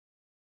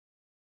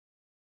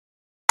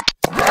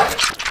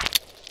started.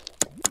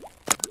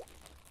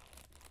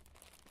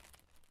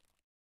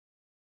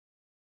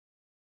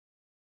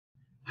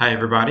 Hi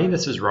everybody,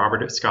 this is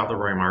Robert at Scott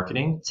Leroy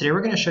Marketing. Today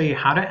we're going to show you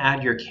how to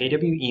add your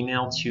KW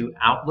email to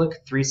Outlook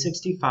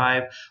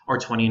 365 or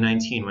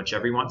 2019,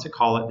 whichever you want to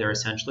call it. They're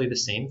essentially the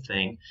same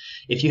thing.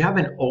 If you have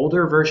an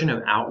older version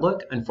of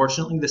Outlook,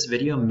 unfortunately this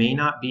video may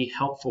not be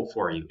helpful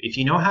for you. If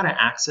you know how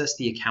to access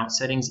the account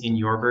settings in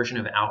your version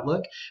of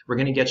Outlook, we're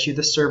going to get you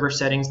the server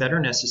settings that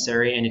are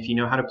necessary, and if you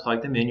know how to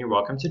plug them in, you're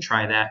welcome to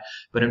try that.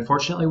 But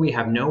unfortunately we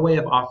have no way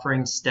of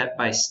offering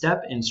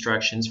step-by-step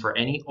instructions for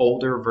any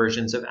older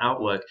versions of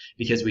Outlook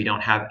because we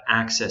don't have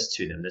access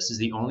to them. This is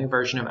the only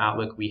version of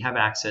Outlook we have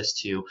access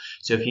to.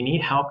 So if you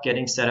need help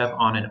getting set up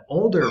on an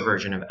older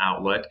version of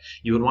Outlook,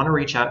 you would want to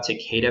reach out to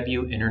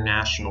KW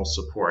International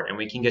Support, and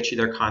we can get you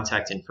their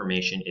contact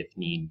information if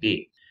need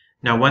be.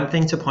 Now, one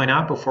thing to point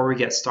out before we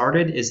get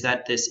started is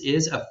that this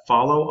is a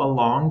follow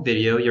along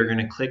video. You're going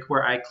to click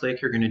where I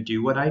click, you're going to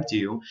do what I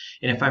do.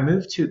 And if I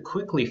move too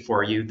quickly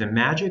for you, the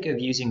magic of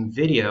using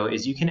video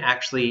is you can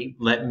actually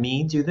let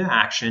me do the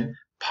action,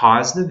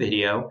 pause the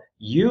video,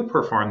 you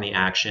perform the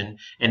action,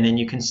 and then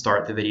you can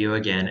start the video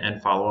again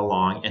and follow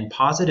along and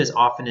pause it as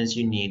often as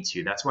you need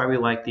to. That's why we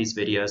like these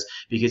videos,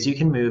 because you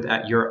can move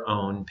at your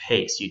own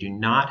pace. You do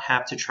not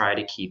have to try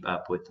to keep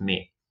up with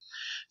me.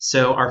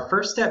 So our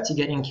first step to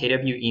getting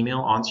KW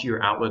email onto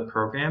your Outlook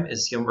program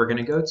is we're going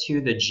to go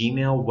to the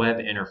Gmail web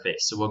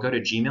interface. So we'll go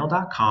to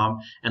gmail.com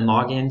and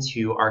log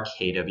into our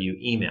KW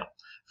email.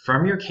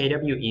 From your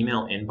KW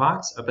email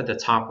inbox, up at the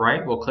top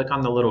right, we'll click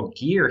on the little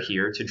gear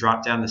here to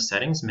drop down the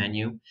settings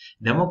menu.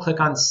 Then we'll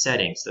click on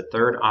settings, the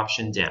third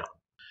option down.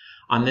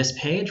 On this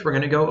page, we're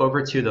going to go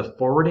over to the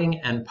forwarding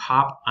and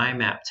pop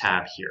IMAP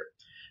tab here.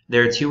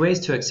 There are two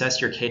ways to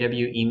access your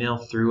KW email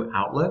through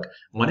Outlook.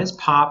 One is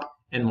pop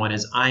and one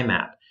is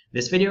IMAP.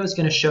 This video is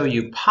going to show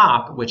you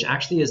pop, which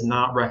actually is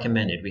not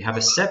recommended. We have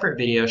a separate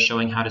video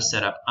showing how to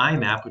set up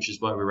IMAP, which is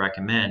what we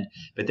recommend,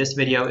 but this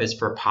video is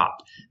for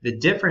pop. The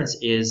difference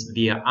is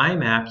via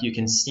IMAP, you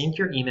can sync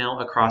your email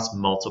across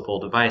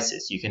multiple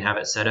devices. You can have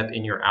it set up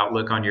in your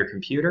Outlook on your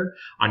computer,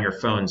 on your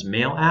phone's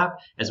mail app,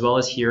 as well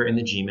as here in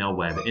the Gmail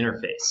web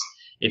interface.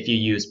 If you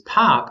use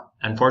pop,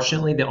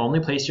 unfortunately, the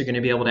only place you're going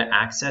to be able to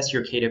access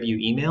your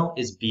KW email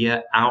is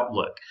via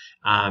Outlook.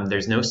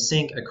 There's no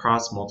sync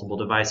across multiple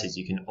devices.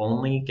 You can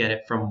only get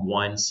it from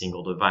one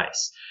single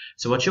device.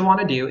 So what you'll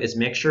want to do is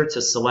make sure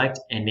to select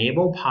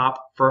Enable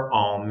Pop for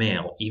all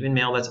mail, even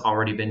mail that's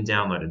already been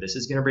downloaded. This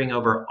is going to bring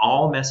over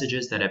all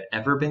messages that have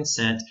ever been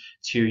sent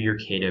to your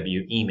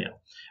KW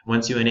email.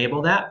 Once you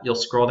enable that, you'll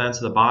scroll down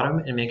to the bottom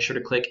and make sure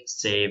to click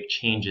Save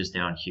Changes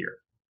down here.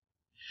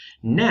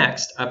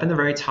 Next, up in the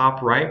very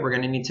top right, we're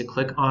going to need to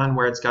click on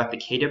where it's got the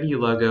KW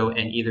logo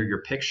and either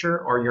your picture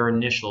or your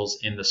initials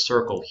in the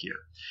circle here.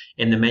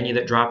 In the menu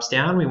that drops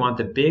down, we want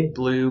the big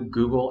blue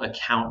Google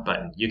account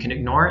button. You can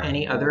ignore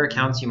any other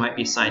accounts you might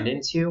be signed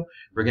into.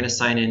 We're going to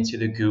sign into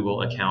the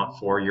Google account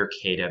for your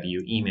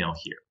KW email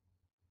here.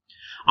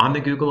 On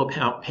the Google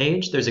account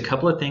page, there's a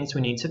couple of things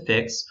we need to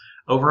fix.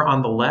 Over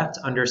on the left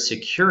under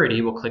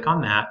Security, we'll click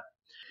on that.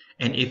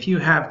 And if you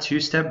have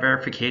two-step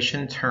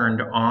verification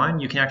turned on,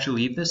 you can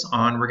actually leave this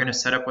on. We're going to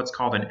set up what's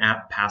called an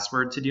app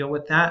password to deal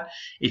with that.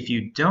 If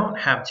you don't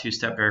have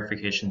two-step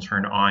verification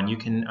turned on, you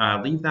can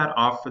leave that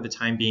off for the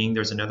time being.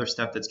 There's another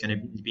step that's going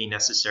to be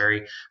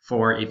necessary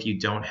for if you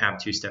don't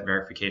have two-step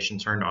verification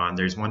turned on.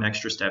 There's one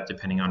extra step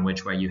depending on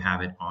which way you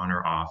have it on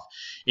or off.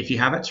 If you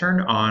have it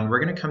turned on,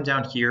 we're going to come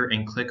down here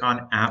and click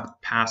on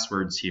App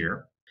Passwords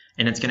here.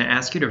 And it's going to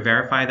ask you to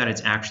verify that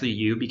it's actually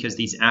you, because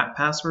these app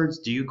passwords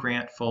do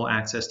grant full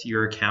access to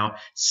your account,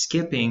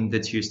 skipping the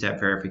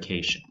two-step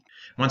verification.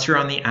 Once you're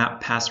on the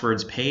app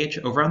passwords page,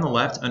 over on the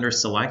left under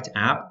Select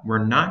App,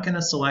 we're not going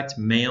to select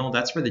Mail.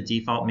 That's for the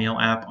default Mail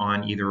app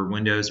on either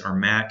Windows or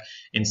Mac.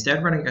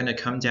 Instead, we're going to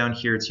come down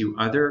here to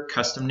Other,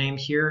 Custom Name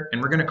here,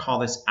 and we're going to call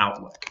this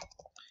Outlook.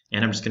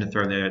 And I'm just going to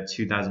throw the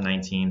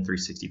 2019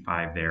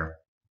 365 there.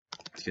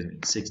 Excuse me,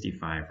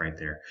 65 right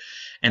there.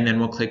 And then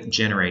we'll click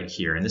Generate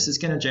here. And this is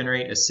going to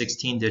generate a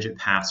 16-digit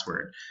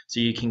password. So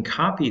you can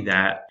copy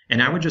that.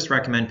 And I would just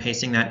recommend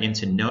pasting that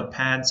into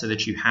Notepad so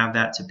that you have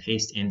that to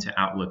paste into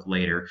Outlook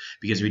later,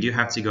 because we do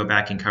have to go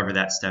back and cover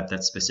that step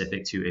that's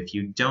specific to if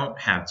you don't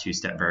have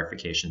two-step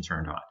verification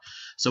turned on.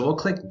 So we'll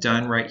click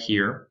Done right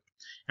here.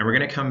 And we're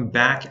going to come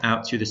back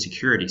out to the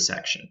security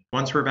section.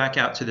 Once we're back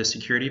out to the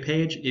security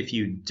page, if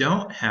you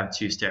don't have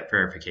two-step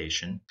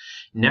verification,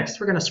 next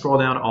we're going to scroll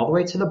down all the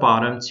way to the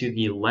bottom to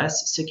the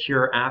Less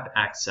Secure App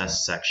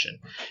Access section.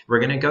 We're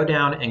going to go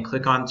down and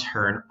click on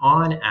Turn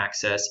On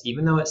Access,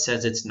 even though it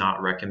says it's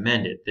not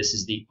recommended. This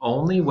is the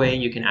only way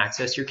you can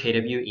access your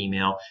KW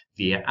email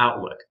via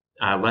Outlook.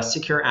 Less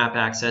Secure App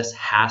Access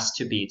has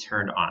to be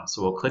turned on.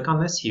 So we'll click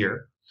on this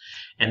here.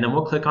 And then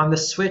we'll click on the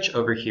switch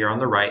over here on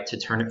the right to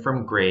turn it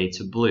from gray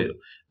to blue.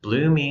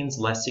 Blue means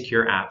Less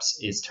Secure Apps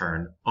is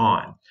turned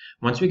on.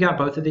 Once we got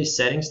both of these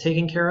settings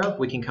taken care of,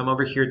 we can come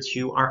over here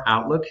to our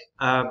Outlook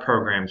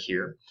program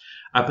here.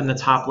 Up in the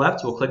top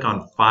left, we'll click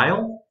on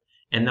File,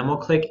 and then we'll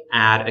click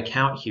Add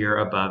Account here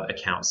above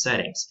Account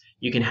Settings.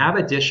 You can have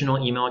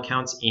additional email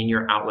accounts in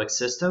your Outlook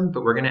system,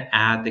 but we're going to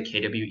add the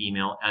KW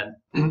email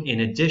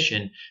in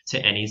addition to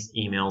any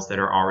emails that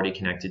are already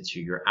connected to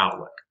your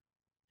Outlook.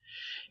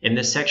 In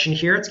this section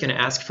here, it's going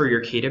to ask for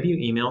your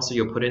KW email, so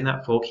you'll put in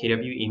that full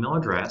KW email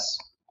address.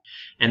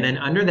 And then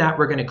under that,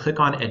 we're going to click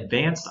on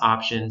Advanced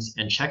Options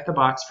and check the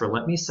box for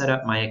Let me set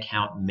up my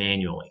account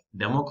manually.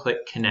 Then we'll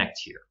click Connect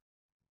here.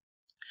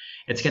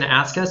 It's going to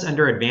ask us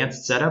under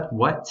Advanced Setup,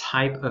 what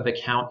type of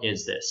account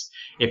is this?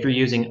 If you're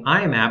using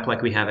IMAP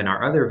like we have in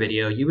our other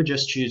video, you would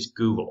just choose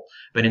Google.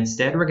 But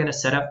instead, we're going to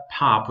set up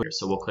POP,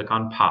 so we'll click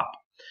on POP.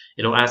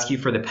 It'll ask you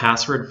for the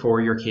password for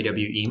your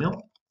KW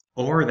email,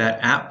 or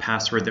that app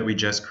password that we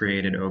just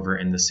created over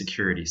in the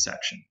security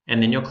section.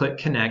 And then you'll click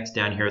Connect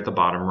down here at the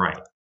bottom right.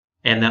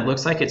 And that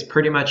looks like it's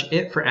pretty much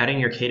it for adding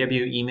your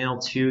KW email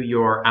to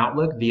your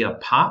Outlook via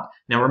POP.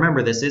 Now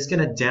remember, this is going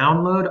to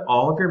download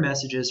all of your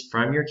messages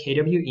from your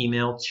KW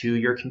email to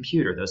your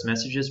computer. Those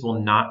messages will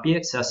not be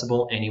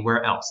accessible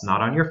anywhere else,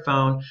 not on your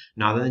phone,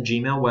 not on the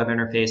Gmail web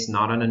interface,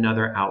 not on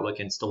another Outlook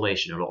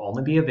installation. It will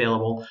only be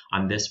available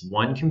on this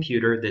one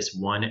computer, this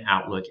one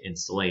Outlook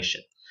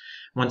installation.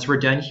 Once we're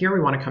done here, we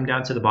want to come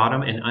down to the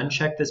bottom and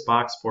uncheck this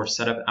box for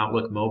Set up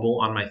Outlook Mobile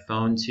on my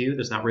phone too.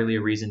 There's not really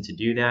a reason to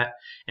do that.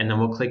 And then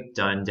we'll click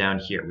Done down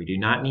here. We do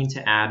not need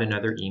to add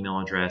another email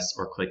address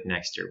or click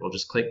Next here. We'll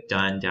just click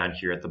Done down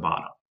here at the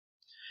bottom.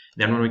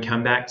 Then when we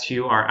come back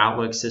to our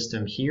Outlook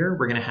system here,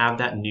 we're going to have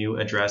that new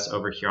address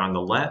over here on the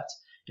left.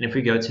 And if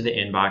we go to the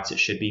inbox, it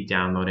should be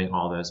downloading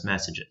all those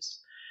messages.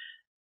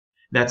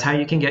 That's how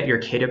you can get your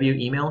KW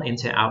email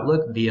into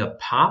Outlook via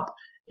POP.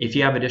 If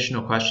you have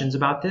additional questions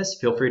about this,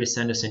 feel free to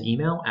send us an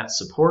email at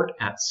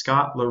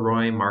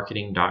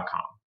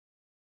support@scottleroymarketing.com.